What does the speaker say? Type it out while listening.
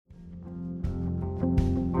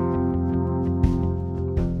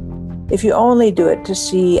If you only do it to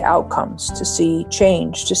see outcomes, to see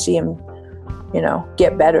change, to see them,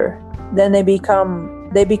 get better, then they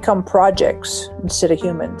become projects instead of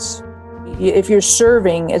humans. If you're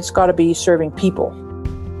serving, it's got to be serving people.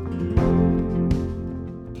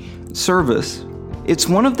 Service. It's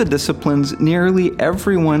one of the disciplines nearly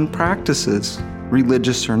everyone practices,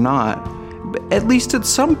 religious or not, at least at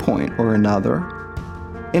some point or another.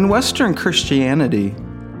 In Western Christianity,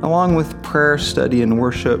 along with prayer, study, and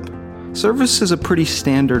worship, service is a pretty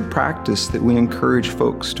standard practice that we encourage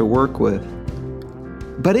folks to work with.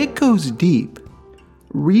 But it goes deep,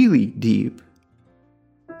 really deep.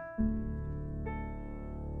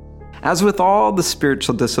 As with all the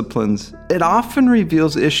spiritual disciplines, it often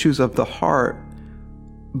reveals issues of the heart.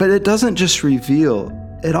 But it doesn't just reveal,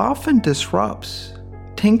 it often disrupts,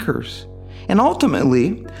 tinkers, and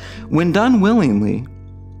ultimately, when done willingly,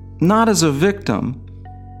 not as a victim,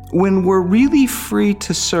 when we're really free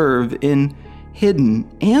to serve in hidden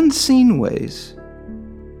and seen ways,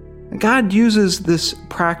 God uses this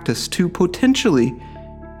practice to potentially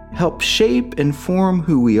help shape and form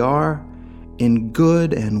who we are in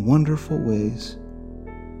good and wonderful ways.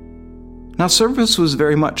 Now, service was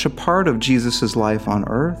very much a part of Jesus' life on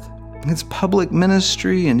earth, his public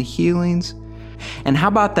ministry and healings. And how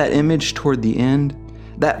about that image toward the end?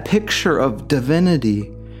 That picture of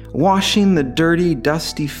divinity washing the dirty,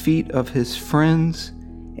 dusty feet of his friends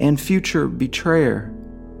and future betrayer.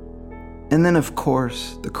 And then, of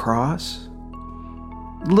course, the cross.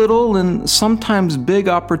 Little and sometimes big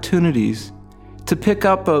opportunities to pick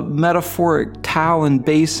up a metaphoric towel and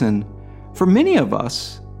basin. For many of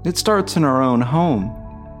us, it starts in our own home.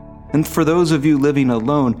 And for those of you living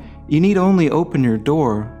alone, you need only open your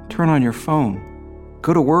door, turn on your phone,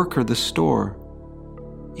 go to work or the store.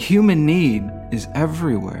 Human need is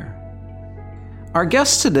everywhere. Our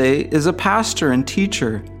guest today is a pastor and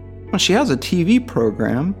teacher. Well, she has a TV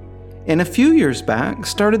program, and a few years back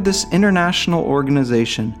started this international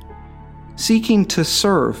organization seeking to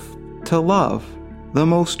serve, to love the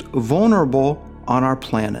most vulnerable on our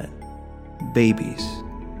planet, babies.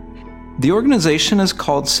 The organization is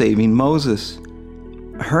called Saving Moses.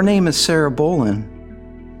 Her name is Sarah Bolin.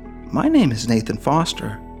 My name is Nathan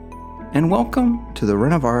Foster, and welcome to the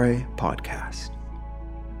Renovare Podcast.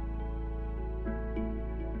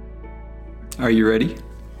 Are you ready?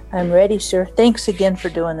 I'm ready, sir. Thanks again for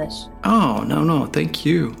doing this. Oh, no, thank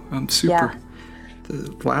you. I'm super. Yeah.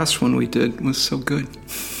 The last one we did was so good.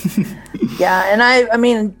 Yeah, and I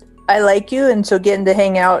mean, I like you, and so getting to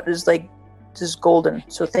hang out is golden.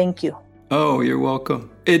 So thank you. Oh, you're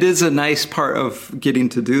welcome. It is a nice part of getting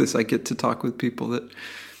to do this. I get to talk with people that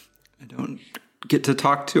I don't get to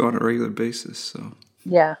talk to on a regular basis. So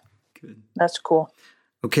yeah, good. That's cool.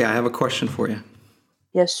 Okay, I have a question for you.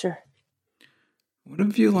 Yes, sir. What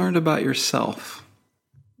have you learned about yourself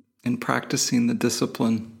in practicing the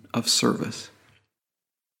discipline of service?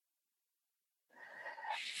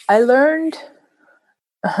 I learned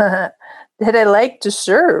that I like to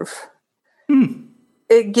serve.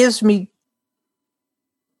 It gives me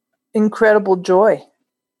incredible joy,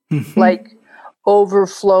 like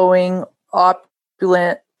overflowing,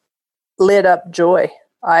 opulent, lit up joy.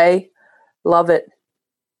 I love it.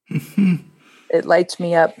 It lights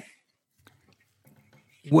me up.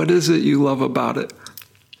 What is it you love about it?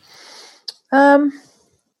 I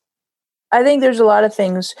think there's a lot of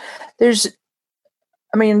things. Just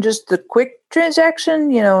the quick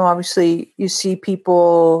transaction, obviously you see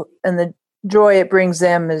people and the joy it brings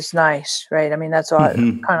them is nice, right? I mean, that's all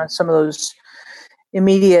kind of some of those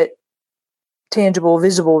immediate, tangible,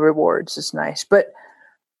 visible rewards is nice. But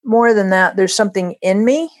more than that, there's something in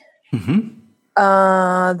me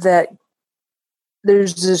that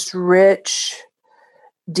there's this rich,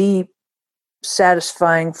 deep,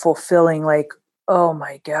 satisfying, fulfilling, oh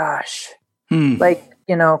my gosh,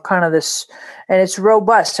 kind of this, and it's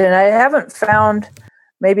robust. And I haven't found,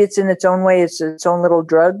 maybe it's in its own way, it's its own little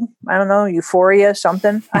drug. I don't know, euphoria,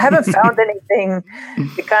 something. I haven't found anything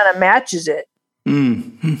that kind of matches it.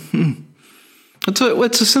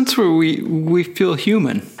 It's a sense where we feel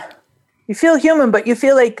human. You feel human, but you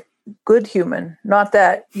feel like good human, not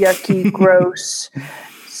that yucky, gross,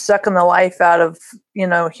 sucking the life out of,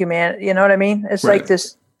 humanity. You know what I mean? It's right. Like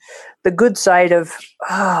this, the good side of,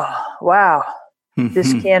 oh, wow,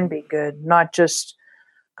 this can be good, not just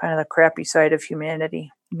kind of the crappy side of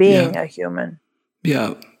humanity, being a human.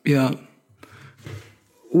 Yeah.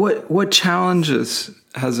 What challenges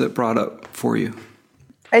has it brought up for you?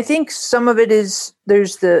 I think some of it is,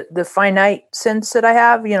 there's the finite sense that I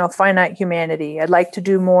have, finite humanity. I'd like to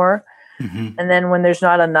do more. And then when there's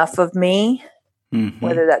not enough of me,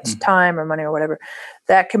 whether that's time or money or whatever,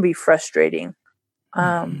 that can be frustrating.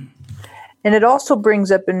 And it also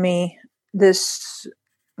brings up in me this,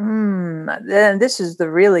 then this is the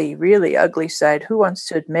really, really ugly side. Who wants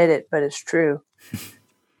to admit it, but it's true.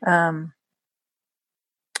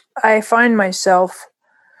 I find myself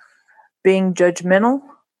being judgmental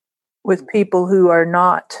with people who are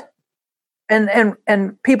not,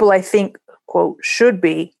 and people I think, quote, should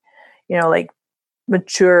be, like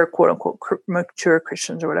mature, quote unquote, mature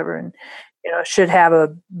Christians or whatever, and, should have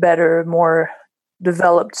a better, more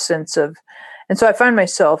developed sense of, and so I find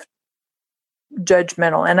myself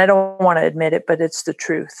judgmental, and I don't want to admit it, but it's the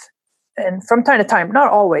truth. And from time to time,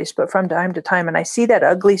 not always, but from time to time, and I see that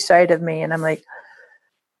ugly side of me, and I'm like,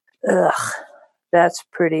 ugh, that's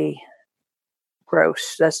pretty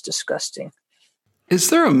gross. That's disgusting. Is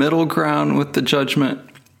there a middle ground with the judgment?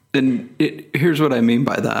 And here's what I mean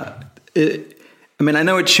by that. I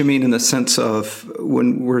know what you mean in the sense of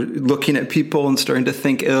when we're looking at people and starting to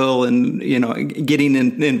think ill and, getting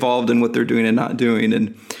involved in what they're doing and not doing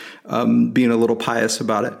and being a little pious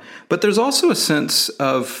about it. But there's also a sense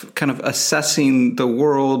of kind of assessing the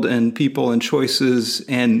world and people and choices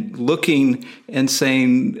and looking and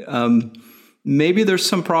saying, maybe there's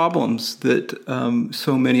some problems that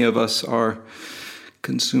so many of us are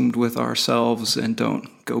consumed with ourselves and don't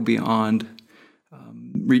go beyond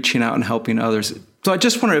reaching out and helping others. So I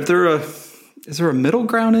just wonder is there a middle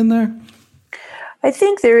ground in there? I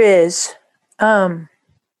think there is. And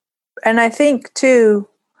I think too,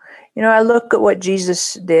 I look at what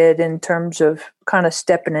Jesus did in terms of kind of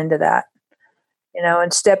stepping into that,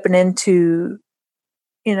 and stepping into,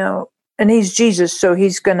 and he's Jesus, so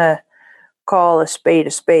he's going to call a spade,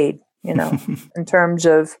 in terms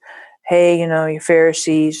of, hey, you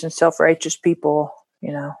Pharisees and self-righteous people,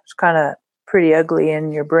 it's kind of pretty ugly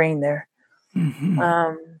in your brain there.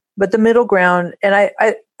 But the middle ground, and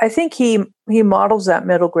I think he models that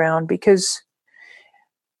middle ground because,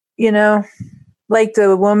 like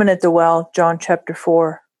the woman at the well, John chapter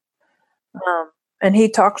 4, and he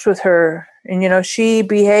talks with her, and, she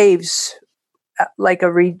behaves like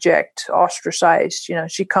a reject, ostracized.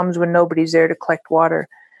 She comes when nobody's there to collect water.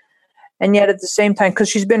 And yet at the same time, because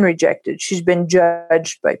she's been rejected, she's been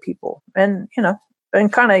judged by people. And, and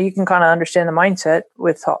you can kind of understand the mindset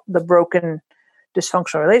with the broken,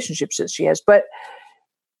 dysfunctional relationships that she has. But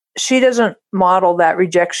she doesn't model that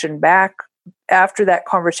rejection back. After that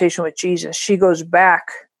conversation with Jesus, she goes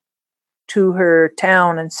back to her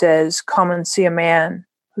town and says, come and see a man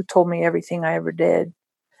who told me everything I ever did.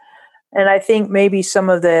 And I think maybe some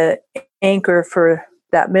of the anchor for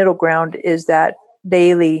that middle ground is that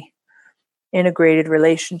daily integrated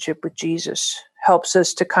relationship with Jesus helps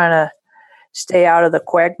us to kind of stay out of the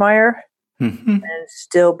quagmire and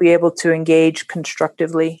still be able to engage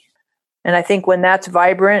constructively. And I think when that's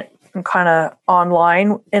vibrant and kind of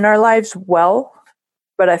online in our lives,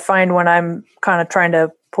 but I find when I'm kind of trying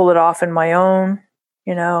to pull it off in my own,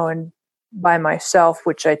 and by myself,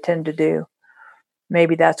 which I tend to do,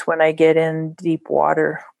 maybe that's when I get in deep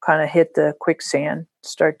water, kind of hit the quicksand,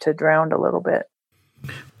 start to drown a little bit.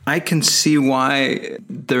 I can see why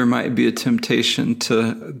there might be a temptation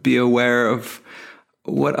to be aware of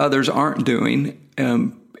what others aren't doing,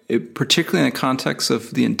 particularly in the context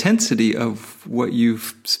of the intensity of what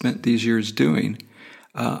you've spent these years doing.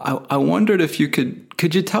 I wondered if you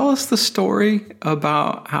could you tell us the story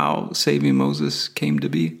about how Saving Moses came to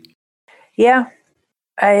be? Yeah.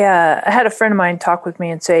 I had a friend of mine talk with me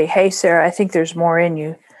and say, hey, Sarah, I think there's more in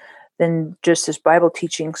you than just this Bible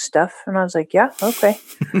teaching stuff. And I was like, yeah, okay.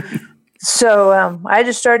 So I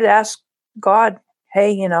just started to ask God,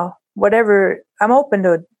 hey, whatever, I'm open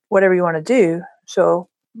to whatever you want to do. So,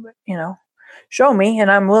 show me, and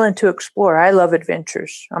I'm willing to explore. I love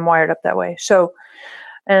adventures. I'm wired up that way. So,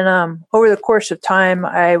 and over the course of time,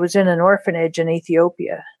 I was in an orphanage in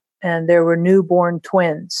Ethiopia, and there were newborn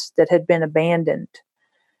twins that had been abandoned.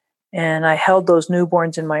 And I held those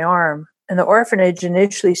newborns in my arm. And the orphanage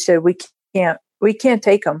initially said, we can't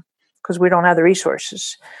take them because we don't have the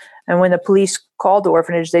resources. And when the police called the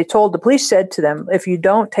orphanage, the police said to them, if you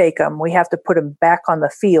don't take them, we have to put them back on the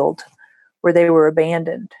field where they were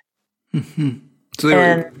abandoned. Mm-hmm.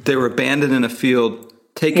 So they were abandoned in a field,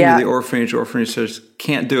 taken to the orphanage. Orphanage says,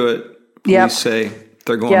 can't do it. Police say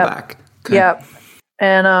they're going back. Okay. Yep.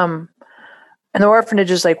 And the orphanage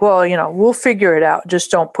is like, well, we'll figure it out. Just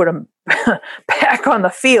don't put them back on the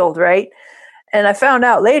field, right? And I found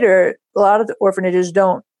out later, a lot of the orphanages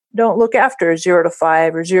don't look after 0 to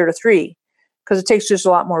 5 or 0 to 3 because it takes just a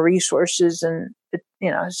lot more resources, and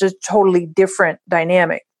it's just totally different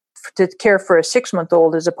dynamic to care for a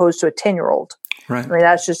 6-month-old as opposed to a 10-year-old. Right. I mean,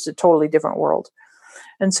 that's just a totally different world.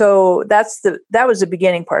 And so that was the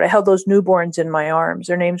beginning part. I held those newborns in my arms.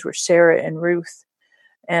 Their names were Sarah and Ruth.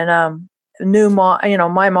 And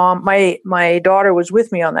my daughter was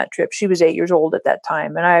with me on that trip. She was 8 years old at that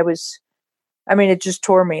time. And it just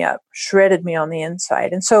tore me up, shredded me on the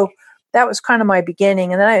inside. And so that was kind of my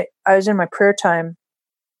beginning. And then I was in my prayer time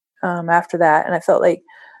after that, and I felt like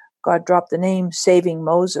God dropped the name Saving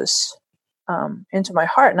Moses into my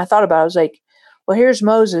heart. And I thought about it. I was like, well, here's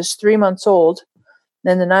Moses, 3 months old,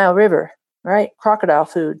 then the Nile River, right? Crocodile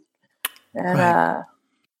food. And right.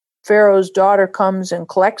 Pharaoh's daughter comes and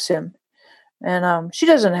collects him. And she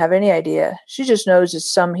doesn't have any idea. She just knows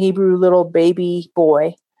it's some Hebrew little baby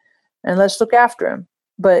boy, and let's look after him.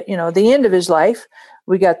 But, the end of his life,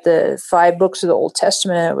 we got the 5 books of the Old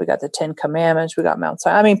Testament. We got the 10 Commandments. We got Mount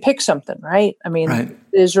Sinai. Pick something, right?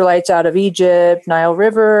 Right. The Israelites out of Egypt, Nile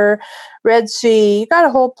River, Red Sea. You got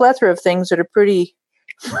a whole plethora of things that are pretty,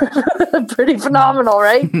 pretty phenomenal,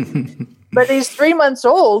 right? But he's 3 months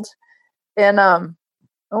old, and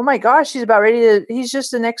oh my gosh, he's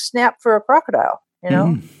just the next snap for a crocodile,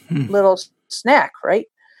 little snack, right?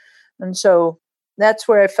 And so that's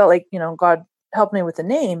where I felt like, God helped me with the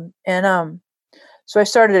name. And so I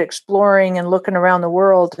started exploring and looking around the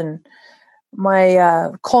world. And my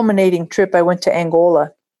culminating trip, I went to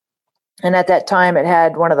Angola. And at that time, it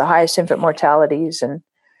had one of the highest infant mortalities. And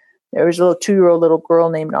there was a little 2-year-old little girl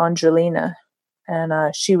named Angelina.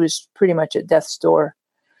 And she was pretty much at death's door.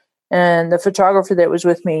 And the photographer that was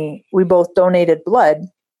with me, we both donated blood.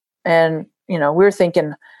 And, we were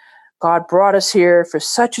thinking, God brought us here for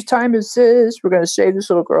such a time as this. We're going to save this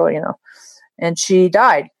little girl, And she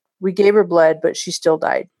died. We gave her blood, but she still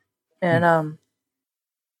died. And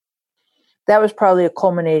that was probably a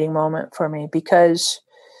culminating moment for me because,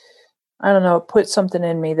 I don't know, it put something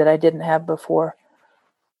in me that I didn't have before.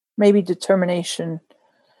 Maybe determination.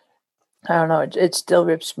 I don't know. It still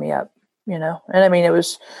rips me up, And it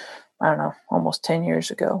was, I don't know, almost 10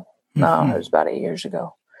 years ago. No, it was about 8 years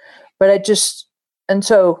ago. But and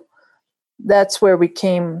so that's where we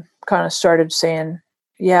started saying,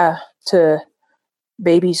 yeah, to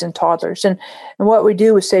babies and toddlers. And what we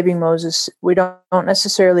do with Saving Moses, we don't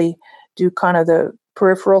necessarily do kind of the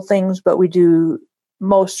peripheral things, but we do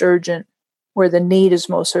most urgent, where the need is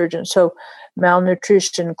most urgent. So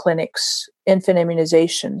malnutrition clinics, infant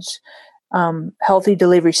immunizations, healthy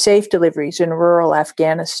delivery, safe deliveries in rural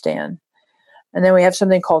Afghanistan. And then we have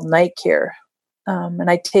something called night care. And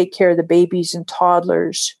I take care of the babies and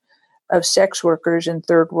toddlers of sex workers in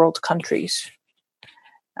third world countries.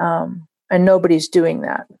 And nobody's doing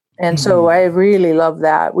that. And so I really love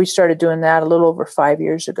that. We started doing that a little over 5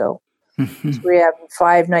 years ago. So we have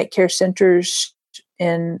 5 night care centers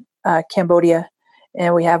in Cambodia,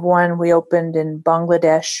 and we have one we opened in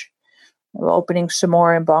Bangladesh. We're opening some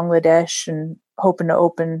more in Bangladesh and hoping to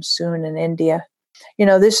open soon in India.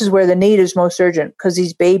 This is where the need is most urgent because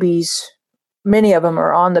these babies, many of them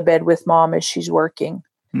are on the bed with mom as she's working.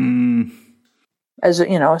 So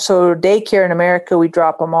daycare in America, we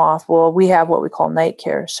drop them off. Well, we have what we call night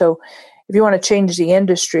care. So if you want to change the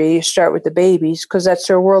industry, you start with the babies because that's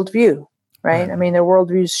their worldview, right? Their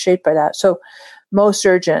worldview is shaped by that. So most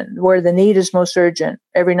urgent, where the need is most urgent,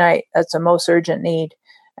 every night, that's the most urgent need.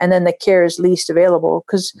 And then the care is least available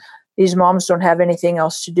because these moms don't have anything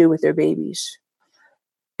else to do with their babies.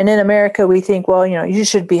 And in America, we think, well, you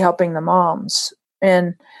should be helping the moms.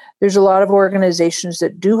 And there's a lot of organizations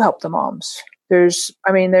that do help the moms. There's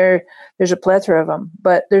a plethora of them,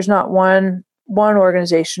 but there's not one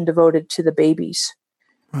organization devoted to the babies.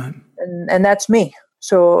 Right. And that's me.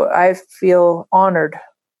 So I feel honored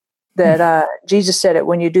that Jesus said it,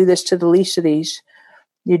 when you do this to the least of these,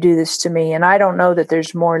 you do this to me. And I don't know that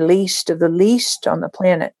there's more least of the least on the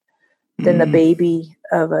planet than the baby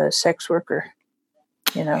of a sex worker,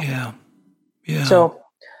 Yeah. So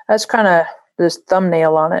that's kind of this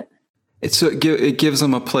thumbnail on it. It gives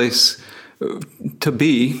them a place to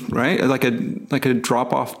be, right? Like a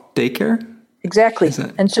drop-off daycare? Exactly.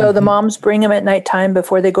 And so the moms bring them at nighttime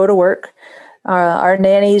before they go to work. Our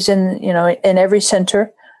nannies in every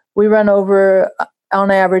center. We run over,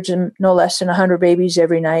 on average, no less than 100 babies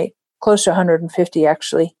every night, close to 150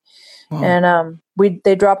 actually. Wow. And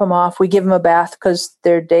they drop them off. We give them a bath because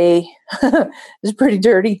their day is pretty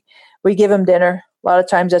dirty. We give them dinner. A lot of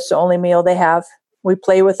times that's the only meal they have. We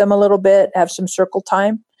play with them a little bit, have some circle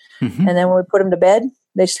time. And then when we put them to bed,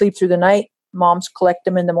 they sleep through the night. Moms collect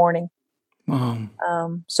them in the morning.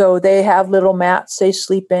 So they have little mats they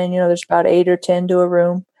sleep in. There's about 8 or 10 to a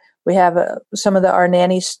room. We have some of our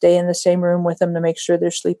nannies stay in the same room with them to make sure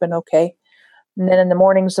they're sleeping okay. And then in the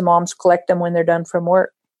mornings, the moms collect them when they're done from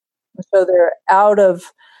work. So they're out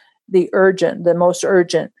of the most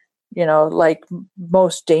urgent, like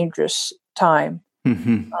most dangerous time,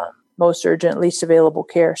 most urgent, least available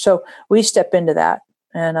care. So we step into that,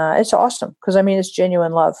 and it's awesome because it's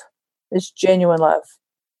genuine love. It's genuine love.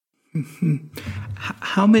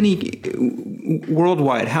 How many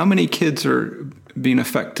worldwide? How many kids are being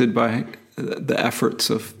affected by the efforts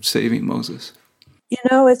of saving Moses?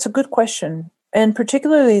 It's a good question, and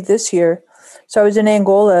particularly this year. So I was in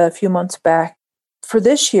Angola a few months back. For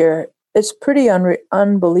this year, it's pretty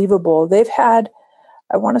unbelievable. They've had,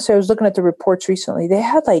 I want to say, I was looking at the reports recently, they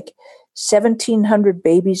had like 1,700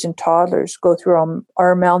 babies and toddlers go through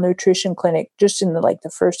our malnutrition clinic just in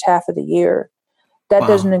the first half of the year. That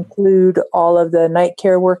doesn't include all of the night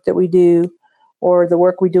care work that we do or the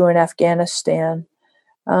work we do in Afghanistan.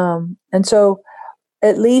 And so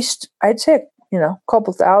at least I'd say, a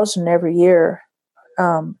couple thousand every year.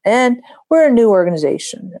 And we're a new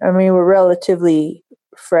organization. We're relatively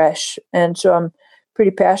fresh. And so I'm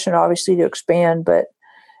pretty passionate, obviously, to expand. But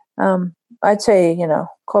I'd say, a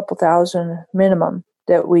couple thousand minimum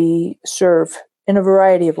that we serve in a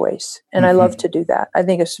variety of ways. And I love to do that. I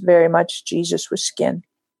think it's very much Jesus with skin.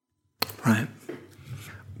 Right.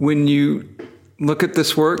 When you look at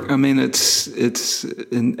this work, it's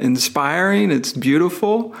inspiring. It's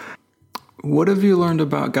beautiful. What have you learned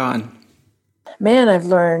about God? Man, I've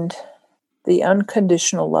learned the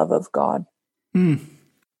unconditional love of God.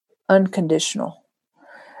 Unconditional.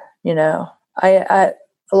 I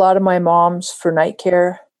a lot of my moms for night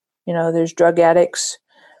care, there's drug addicts.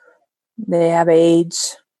 They have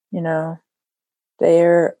AIDS,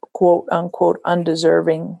 they're quote unquote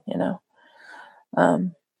undeserving,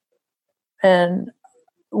 and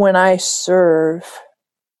when I serve,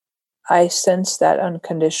 I sense that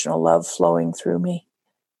unconditional love flowing through me,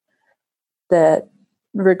 that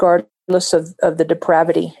regardless of the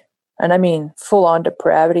depravity, and full on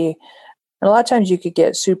depravity, and a lot of times you could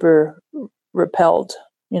get super repelled,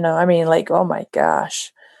 like, oh my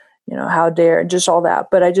gosh, how dare, and just all that.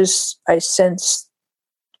 But I sense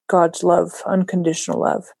God's love, unconditional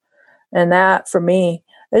love. And that for me,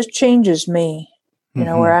 this changes me,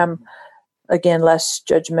 where I'm, again, less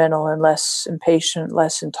judgmental and less impatient,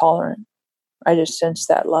 less intolerant. I just sense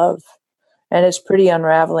that love. And it's pretty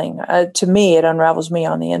unraveling. To me, it unravels me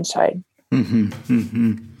on the inside.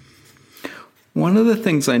 One of the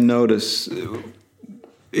things I notice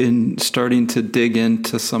in starting to dig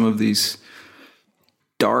into some of these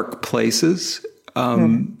dark places,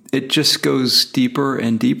 it just goes deeper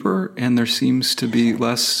and deeper, and there seems to be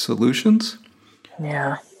less solutions.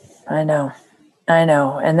 Yeah, I know.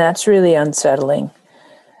 And that's really unsettling,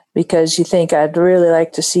 because you think, I'd really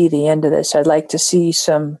like to see the end of this. I'd like to see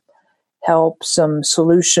some help, some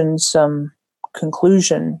solutions, some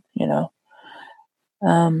conclusion,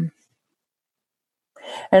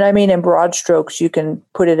 And in broad strokes, you can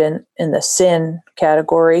put it in the sin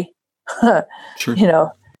category.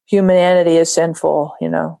 Sure. Humanity is sinful,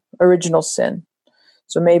 original sin.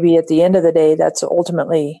 So maybe at the end of the day, that's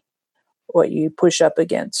ultimately what you push up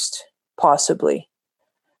against, possibly.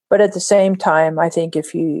 But at the same time, I think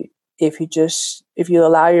if you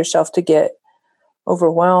allow yourself to get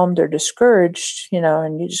overwhelmed or discouraged,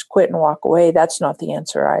 and you just quit and walk away, that's not the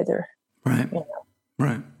answer either. Right.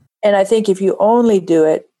 Right. And I think if you only do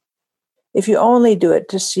it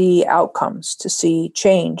to see outcomes, to see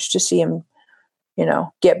change, to see them,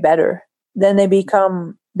 get better, then they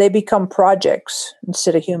become projects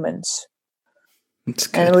instead of humans.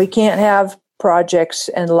 And we can't have projects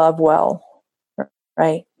and love well,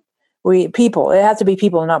 right? It have to be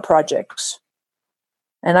people, not projects.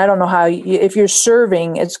 And I don't know how, if you're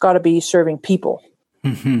serving, it's got to be serving people.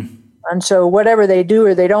 And so whatever they do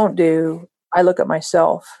or they don't do, I look at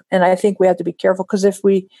myself, and I think we have to be careful, because if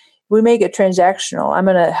we make it transactional, I'm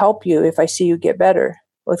going to help you if I see you get better.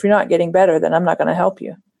 Well, if you're not getting better, then I'm not going to help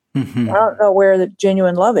you. I don't know where the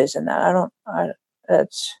genuine love is in that.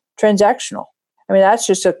 That's transactional. That's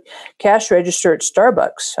just a cash register at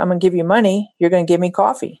Starbucks. I'm going to give you money. You're going to give me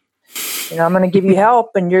coffee. I'm going to give you help,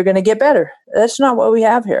 and you're going to get better. That's not what we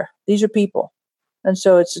have here. These are people. And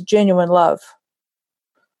so it's a genuine love.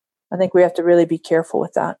 I think we have to really be careful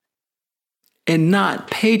with that. And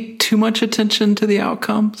not pay too much attention to the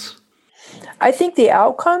outcomes? I think the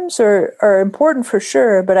outcomes are important for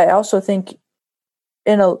sure, but I also think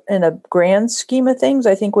in a grand scheme of things,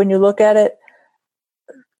 I think when you look at it,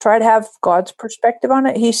 try to have God's perspective on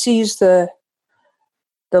it. He sees the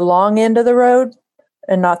long end of the road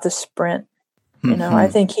and not the sprint. I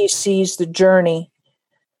think he sees the journey.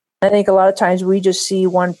 I think a lot of times we just see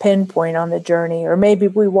one pinpoint on the journey, or maybe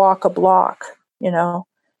we walk a block,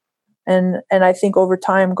 And I think over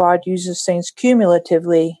time, God uses things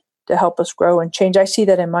cumulatively to help us grow and change. I see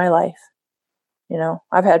that in my life. You know,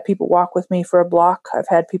 I've had people walk with me for a block. I've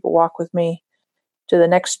had people walk with me to the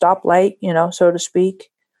next stoplight, you know, so to speak.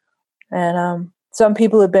 And some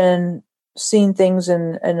people have been seeing things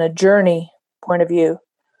in a journey point of view.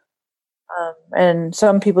 And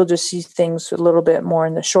some people just see things a little bit more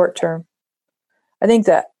in the short term. I think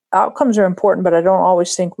that outcomes are important, but I don't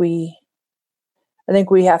always think I think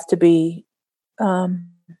we have to be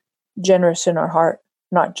generous in our heart,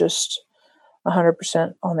 not just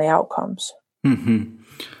 100% on the outcomes. Mm-hmm.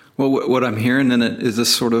 Well, what I'm hearing in it is a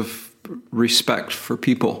sort of respect for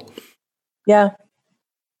people. Yeah.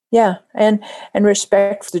 Yeah. And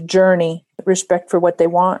respect for the journey, respect for what they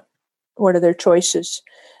want. What are their choices?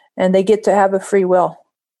 And they get to have a free will.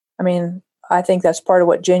 I mean, I think that's part of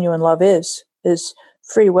what genuine love is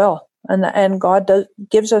free will. And God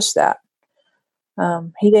gives us that.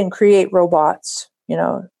 He didn't create robots, you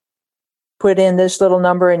know, put in this little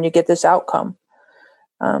number and you get this outcome.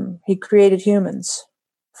 He created humans,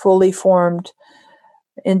 fully formed,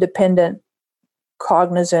 independent,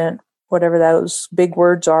 cognizant, whatever those big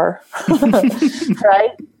words are,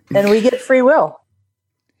 right? And we get free will,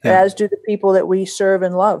 as do the people that we serve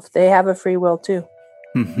and love. They have a free will too.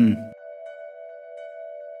 Mm-hmm.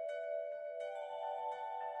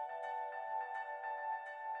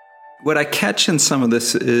 What I catch in some of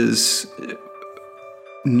this is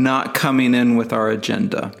not coming in with our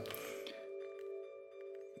agenda.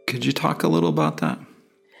 Could you talk a little about that?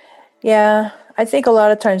 Yeah, I think a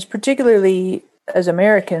lot of times, particularly as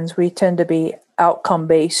Americans, we tend to be outcome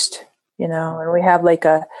based, you know, and we have like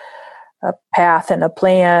a path and a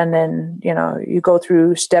plan, and, you know, you go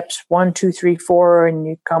through steps 1, 2, 3, 4, and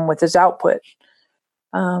you come with this output.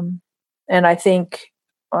 And I think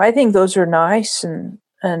those are nice, and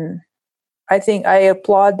I think I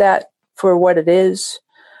applaud that for what it is.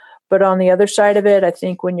 But on the other side of it, I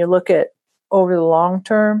think when you look at over the long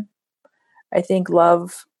term, I think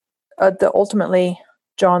love, ultimately,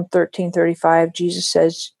 John 13:35, Jesus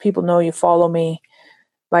says, people know you follow me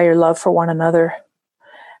by your love for one another.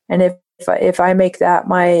 And if I make that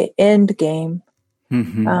my end game,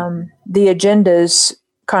 the agendas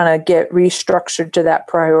kind of get restructured to that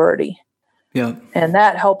priority. Yeah. And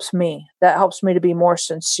that helps me. That helps me to be more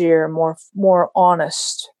sincere, more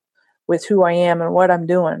honest with who I am and what I'm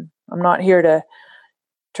doing. I'm not here to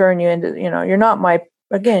turn you into, you know, you're not my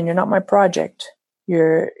project.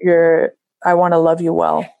 I want to love you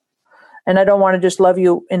well. And I don't want to just love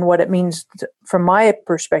you in what it means from my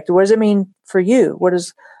perspective. What does it mean for you? What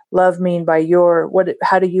does love mean by what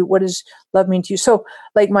does love mean to you? So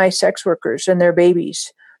like my sex workers and their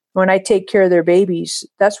babies, when I take care of their babies,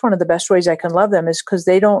 that's one of the best ways I can love them, is because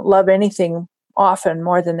they don't love anything often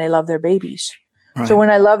more than they love their babies. Right. So when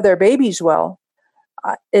I love their babies well,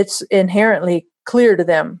 it's inherently clear to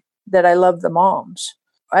them that I love the moms.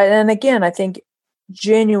 And again, I think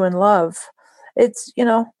genuine love, it's, you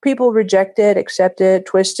know, people reject it, accept it,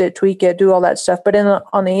 twist it, tweak it, do all that stuff. But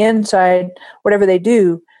on the inside, whatever they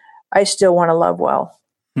do, I still want to love well.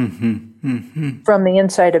 From the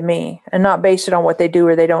inside of me, and not based it on what they do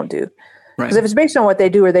or they don't do. Because if it's based on what they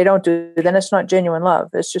do or they don't do, then it's not genuine love.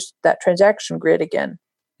 It's just that transaction grid again.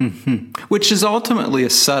 Which is ultimately a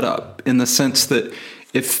setup, in the sense that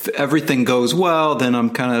if everything goes well, then I'm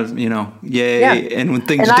kind of, you know, yay. Yeah. And when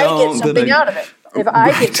things don't, I get something out of it. If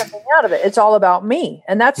I get something out of it, it's all about me.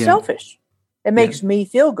 And that's selfish. It makes me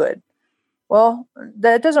feel good. Well,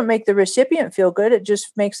 that doesn't make the recipient feel good. It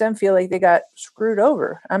just makes them feel like they got screwed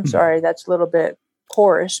over. I'm sorry, that's a little bit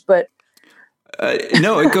coarse, but...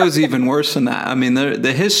 no, it goes even worse than that. I mean,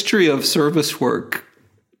 the history of service work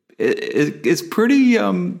is pretty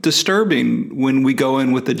disturbing when we go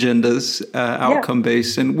in with agendas,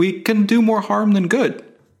 outcome-based, and we can do more harm than good.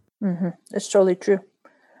 It's totally true.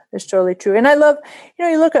 It's totally true. And I love, you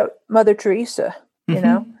know, you look at Mother Teresa, you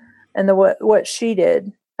know, and what she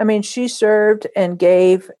did. I mean, she served and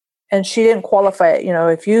gave, and she didn't qualify it. You know,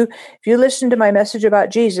 if you listen to my message about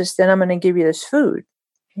Jesus, then I'm going to give you this food.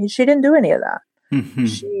 She didn't do any of that.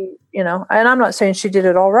 She, you know, and I'm not saying she did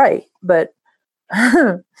it all right, but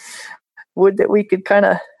would that we could kind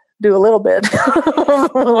of do a little bit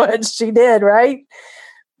what she did, right?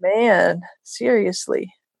 Man,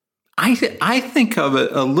 seriously. I think of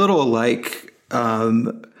it a little like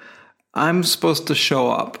I'm supposed to show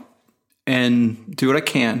up and do what I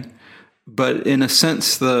can, but in a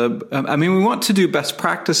sense, I mean, we want to do best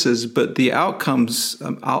practices, but the outcomes,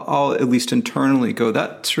 I'll at least internally go,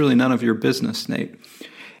 that's really none of your business, Nate.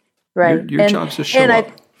 Right. Your job's to show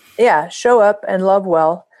up. Show up and love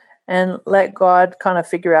well, and let God kind of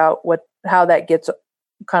figure out how that gets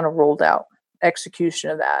kind of rolled out,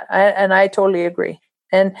 execution of that. And I totally agree.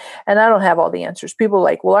 And I don't have all the answers. People are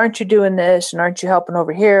like, well, aren't you doing this? And aren't you helping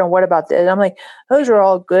over here? And what about this? And I'm like, those are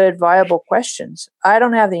all good, viable questions. I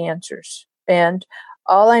don't have the answers. And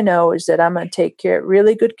all I know is that I'm going to take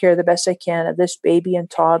really good care, the best I can, of this baby and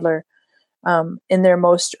toddler in their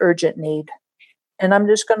most urgent need. And I'm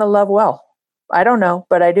just going to love well. I don't know,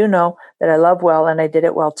 but I do know that I love well, and I did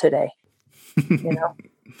it well today.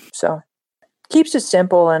 So keeps it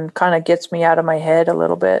simple and kind of gets me out of my head a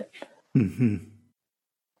little bit. Mm-hmm.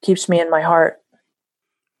 Keeps me in my heart.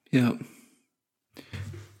 Yeah.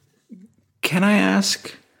 Can I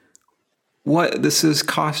ask what this has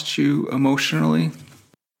cost you emotionally?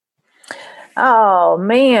 Oh,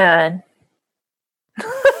 man.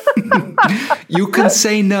 You can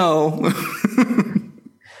say no.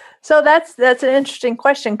 So that's an interesting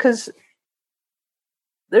question, because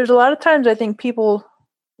there's a lot of times I think people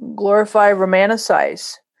glorify,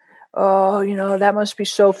 romanticize. Oh, that must be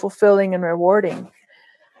so fulfilling and rewarding.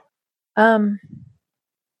 I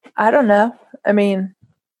don't know. I mean,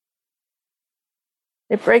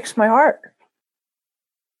 it breaks my heart.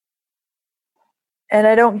 And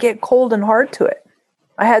I don't get cold and hard to it.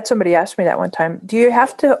 I had somebody ask me that one time, do you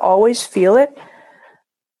have to always feel it?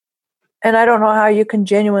 And I don't know how you can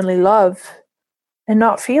genuinely love and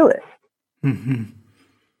not feel it. Mm-hmm.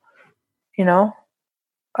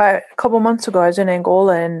 A couple months ago, I was in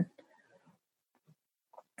Angola, and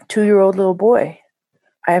 2-year-old little boy,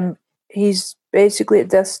 he's basically at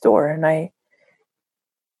death's door. And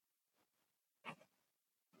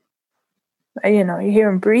you hear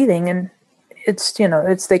him breathing, and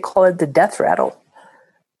they call it the death rattle.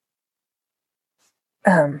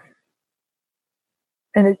 And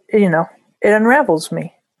it unravels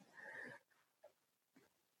me.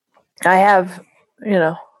 I have,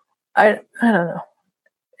 I don't know.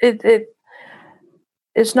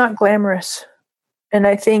 It's not glamorous. And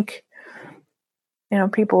I think,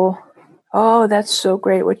 people, oh, that's so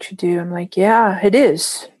great what you do. I'm like, yeah, it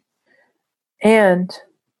is. And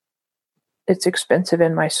it's expensive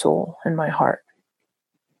in my soul and my heart.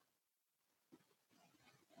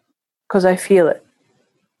 Because I feel it.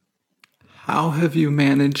 How have you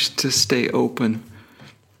managed to stay open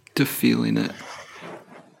to feeling it?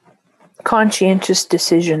 Conscientious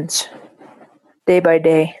decisions, day by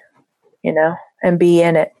day, and be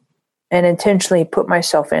in it, and intentionally put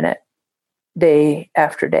myself in it day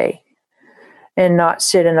after day, and not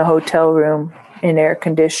sit in a hotel room in air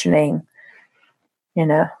conditioning,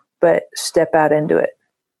 but step out into it.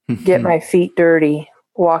 Mm-hmm. Get my feet dirty,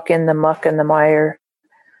 walk in the muck and the mire,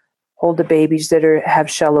 hold the babies that have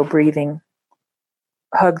shallow breathing,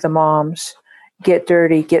 hug the moms, get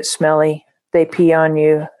dirty, get smelly, they pee on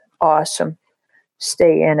you, awesome,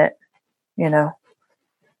 stay in it,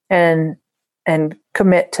 and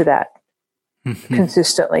commit to that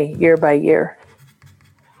consistently, year by year.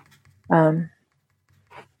 And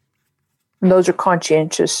those are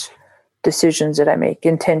conscientious decisions that I make,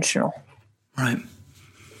 intentional. Right.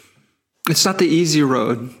 It's not the easy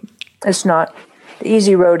road. It's not. The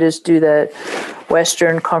easy road is do the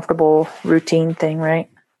Western comfortable routine thing, right?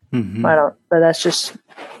 Mm-hmm. But that's just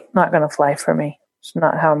not going to fly for me. It's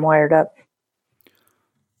not how I'm wired up.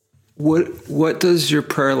 What does your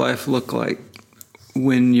prayer life look like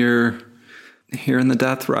when you're hearing the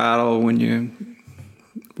death rattle, when you're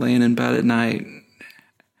laying in bed at night?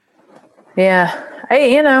 Yeah,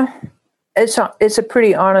 it's a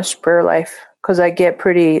pretty honest prayer life, because I get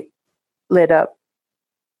pretty lit up,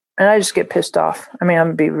 and I just get pissed off. I mean, I'm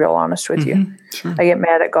gonna be real honest with you. Sure. I get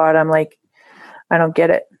mad at God. I'm like, I don't get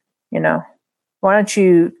it. Why don't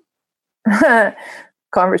you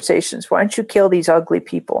conversations? Why don't you kill these ugly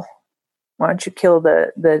people? Why don't you kill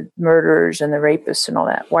the murderers and the rapists and all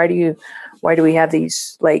that? Why do we have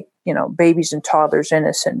these, babies and toddlers,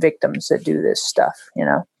 innocent victims that do this stuff?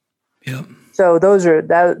 Yeah. So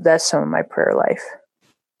that's some of my prayer life.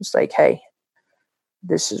 It's like, hey,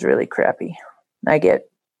 this is really crappy. I get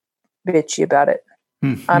bitchy about it.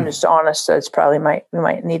 Mm-hmm. I'm just honest. So it's probably we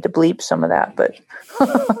might need to bleep some of that, but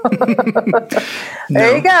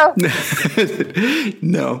there you go.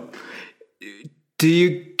 No. Do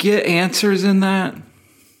you get answers in that?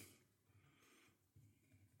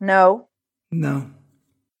 No.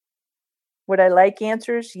 Would I like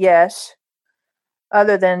answers? Yes.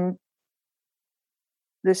 Other than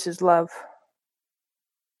this is love.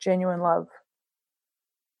 Genuine love.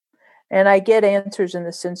 And I get answers in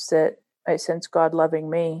the sense that I sense God loving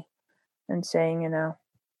me and saying,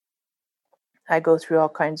 I go through all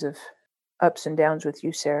kinds of ups and downs with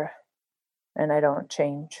you, Sarah, and I don't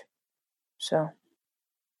change. So,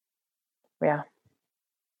 yeah,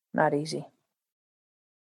 not easy.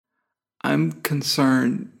 I'm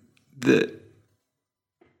concerned that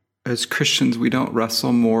as Christians, we don't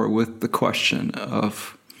wrestle more with the question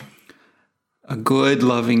of a good,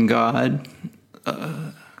 loving God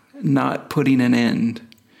not putting an end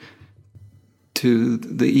to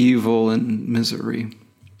the evil and misery.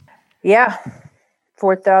 Yeah.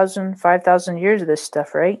 4,000, 5,000 years of this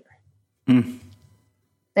stuff, right? Mm.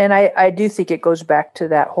 And I do think it goes back to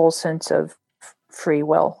that whole sense of free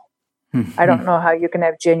will. Mm-hmm. I don't know how you can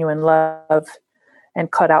have genuine love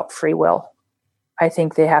and cut out free will. I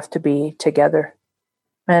think they have to be together.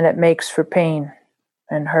 And it makes for pain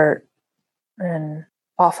and hurt and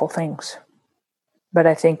awful things. But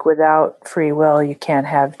I think without free will, you can't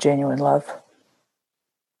have genuine love.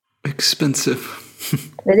 Expensive.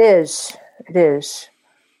 It is. It is.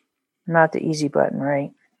 Not the easy button,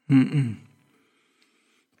 right? Mm-mm.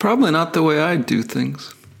 Probably not the way I do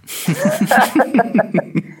things.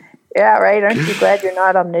 Yeah, right. Aren't you glad you're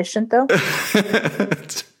not omniscient, though?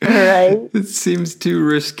 Right? It seems too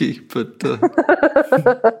risky, but...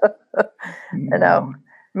 I know.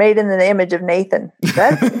 Made in the image of Nathan.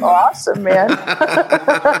 That's awesome, man. Have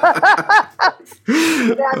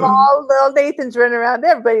all little Nathans running around.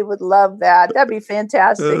 Everybody would love that. That'd be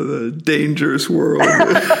fantastic. The dangerous world.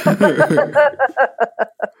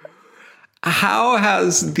 How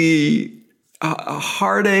has the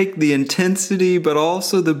heartache, the intensity, but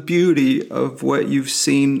also the beauty of what you've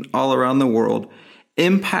seen all around the world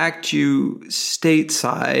impact you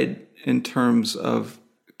stateside in terms of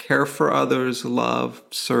care for others, love,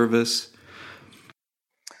 service?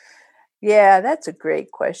 Yeah, that's a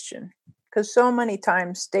great question. Because so many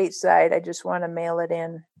times stateside, I just want to mail it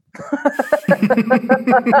in.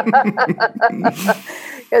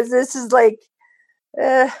 Because this is like,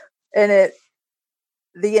 and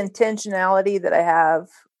the intentionality that I have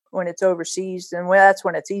when it's overseas, and that's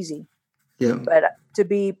when it's easy. Yeah. But to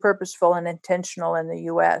be purposeful and intentional in the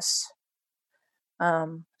U.S.,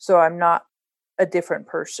 so I'm not a different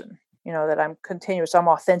person, that I'm continuous, I'm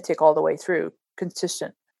authentic all the way through,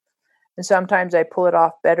 consistent. And sometimes I pull it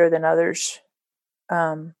off better than others,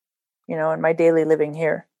 in my daily living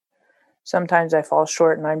here. Sometimes I fall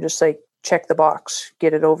short and I'm just like, check the box,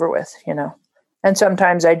 get it over with, And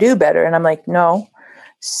sometimes I do better and I'm like, no,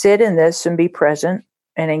 sit in this and be present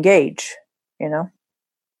and engage,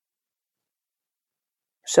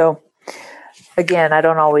 So again, I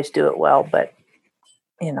don't always do it well, but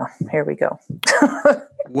here we go.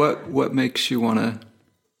 What makes you want to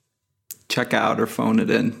check out or phone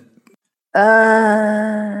it in?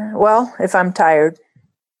 Well, if I'm tired,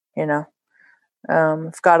 I've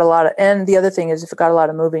got a lot of, and the other thing is if I've got a lot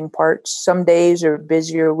of moving parts, some days are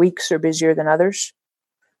busier, weeks are busier than others.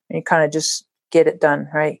 And you kind of just get it done,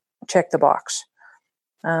 right? Check the box.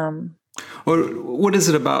 What is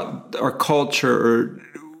it about our culture or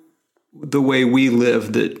the way we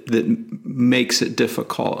live that makes it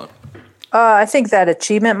difficult? I think that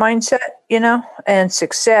achievement mindset, and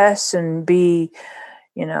success and be,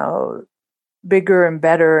 bigger and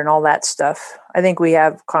better and all that stuff. I think we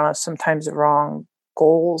have kind of sometimes the wrong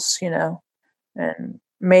goals, and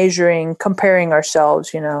comparing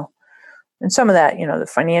ourselves, and some of that, the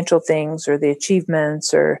financial things or the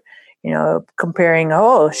achievements or, comparing,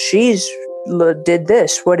 she's did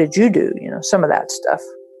this. What did you do? Some of that stuff.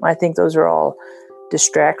 I think those are all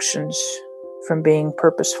distractions from being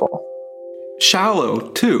purposeful. Shallow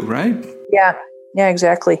too, right? Yeah,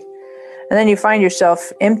 exactly. And then you find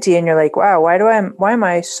yourself empty and you're like, wow, why am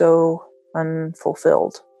I so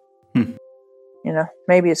unfulfilled?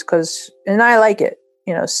 Maybe it's because, and I like it,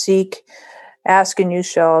 seek, ask and you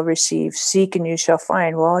shall receive, seek and you shall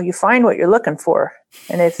find. Well, you find what you're looking for.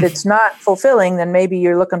 And if it's not fulfilling, then maybe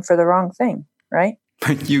you're looking for the wrong thing, right?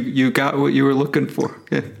 You got what you were looking for.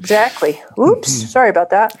 Yeah. Exactly. Oops. Sorry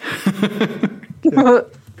about that.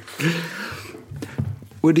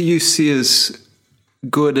 What do you see as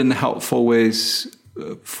good and helpful ways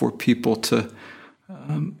for people to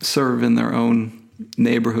serve in their own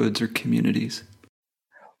neighborhoods or communities?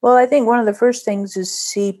 Well, I think one of the first things is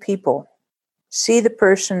see people. See the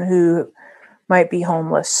person who might be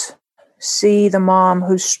homeless. See the mom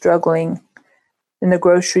who's struggling in the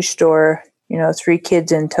grocery store, 3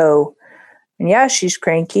 kids in tow. And yeah, she's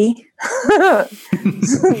cranky. Don't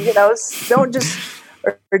just...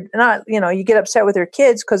 or not, you get upset with your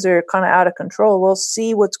kids because they're kind of out of control. Well,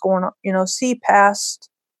 see what's going on, see past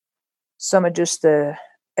some of just the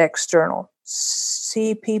external.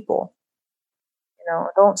 See people,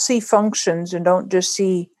 don't see functions and don't just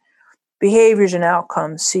see behaviors and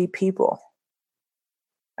outcomes. See people.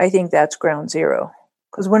 I think that's ground zero.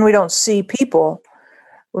 Because when we don't see people,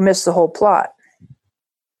 we miss the whole plot.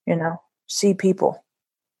 See people.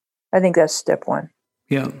 I think that's step one.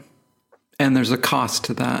 Yeah. And there's a cost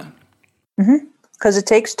to that. Because it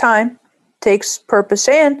takes time, takes purpose.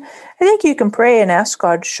 And I think you can pray and ask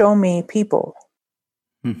God, show me people.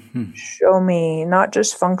 Show me not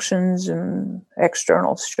just functions and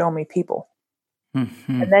externals, show me people. And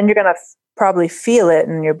then you're going to probably feel it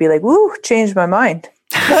and you'll be like, woo, changed my mind.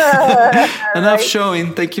 Enough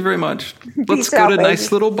showing. Thank you very much. Let's go to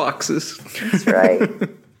nice little boxes. That's right.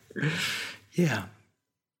 Yeah.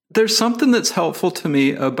 There's something that's helpful to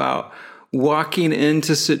me about walking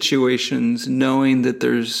into situations knowing that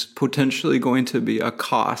there's potentially going to be a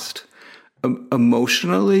cost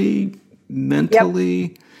emotionally,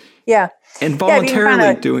 mentally, and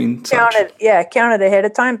voluntarily doing count such. Count it ahead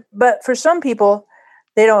of time. But for some people,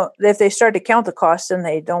 they don't. If they start to count the cost, then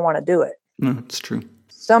they don't want to do it. No, it's true.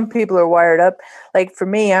 Some people are wired up. Like for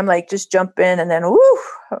me, I'm like, just jump in and then, woo,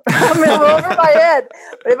 I'm over my head.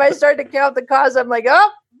 But if I start to count the cost, I'm like,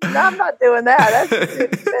 oh, no, I'm not doing that. That's too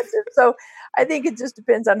expensive. So I think it just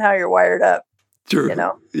depends on how you're wired up. True. You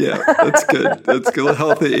know? Yeah, that's good. That's good.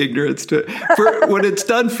 Healthy ignorance to it. For what it's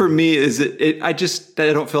done for me is I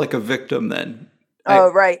don't feel like a victim then.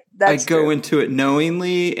 Right. I go into it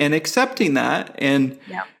knowingly and accepting that, and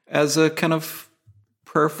as a kind of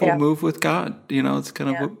prayerful move with God. You know, it's kind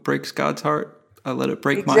of what breaks God's heart. I let it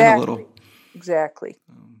break mine a little. Exactly.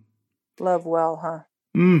 Love well, huh?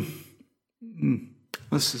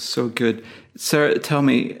 This is so good. Sarah, tell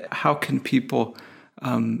me, how can people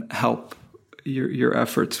help your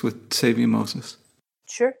efforts with Saving Moses?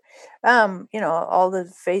 Sure. All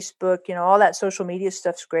the Facebook, all that social media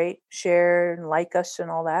stuff's great. Share and like us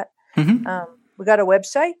and all that. We got a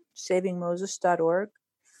website, savingmoses.org.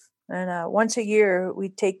 And once a year, we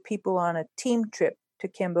take people on a team trip to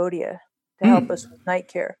Cambodia to help us with night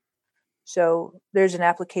care. So there's an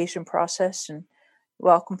application process, and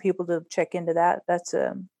welcome people to check into that. That's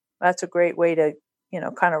a great way to,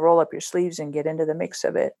 kind of roll up your sleeves and get into the mix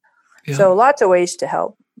of it. Yeah. So lots of ways to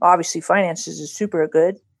help. Obviously, finances is super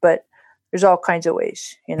good, but there's all kinds of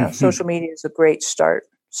ways. Social media is a great start.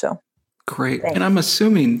 So great. Thanks. And I'm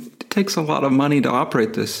assuming it takes a lot of money to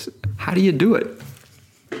operate this. How do you do it?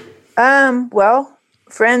 Well,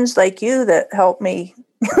 friends like you that help me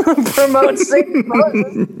promote Saving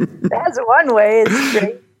Moses. That's one way. It's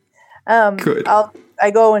great. Good. I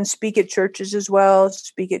go and speak at churches as well,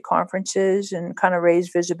 speak at conferences and kind of raise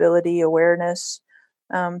visibility, awareness.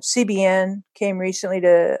 CBN came recently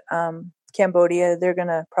to Cambodia. They're going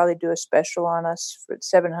to probably do a special on us for the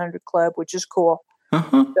 700 Club, which is cool.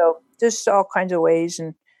 So just all kinds of ways.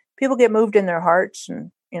 And people get moved in their hearts.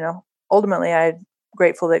 And, ultimately, I'm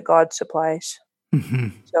grateful that God supplies.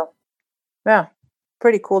 So, yeah,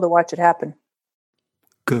 pretty cool to watch it happen.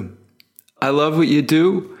 Good. I love what you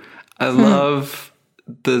do. I love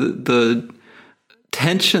the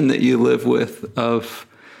tension that you live with of,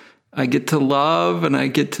 I get to love and I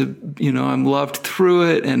get to, I'm loved through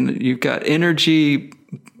it, and you've got energy,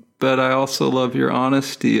 but I also love your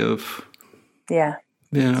honesty of, Yeah.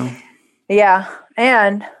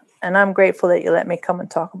 And I'm grateful that you let me come and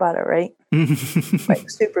talk about it, right? Like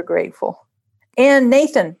super grateful. And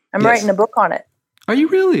Nathan, I'm writing a book on it. Are you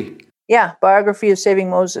really? Yeah. Biography of Saving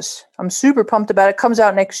Moses. I'm super pumped about it. Comes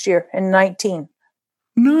out next year in 2019.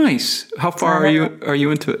 Nice. How far are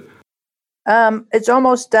you into it? It's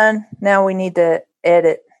almost done. Now we need to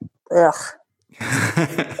edit. Ugh.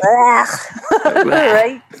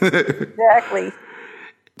 Right? Exactly.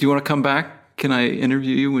 Do you want to come back? Can I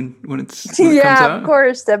interview you when it comes out? Yeah, of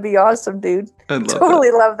course. That'd be awesome, dude. I'd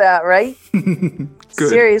totally love that, right? Good.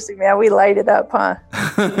 Seriously, man, we light it up, huh?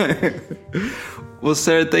 Well,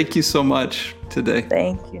 Sarah, thank you so much today.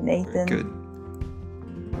 Thank you, Nathan. Good.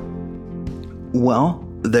 Well,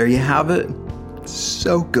 there you have it.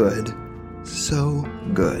 So good. So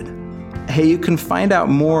good. Hey, you can find out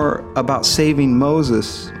more about Saving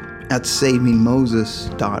Moses at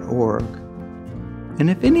savingmoses.org. And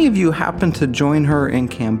if any of you happen to join her in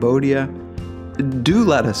Cambodia, do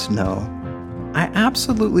let us know. I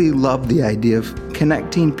absolutely love the idea of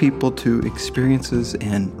connecting people to experiences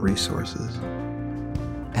and resources.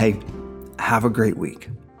 Hey, have a great week.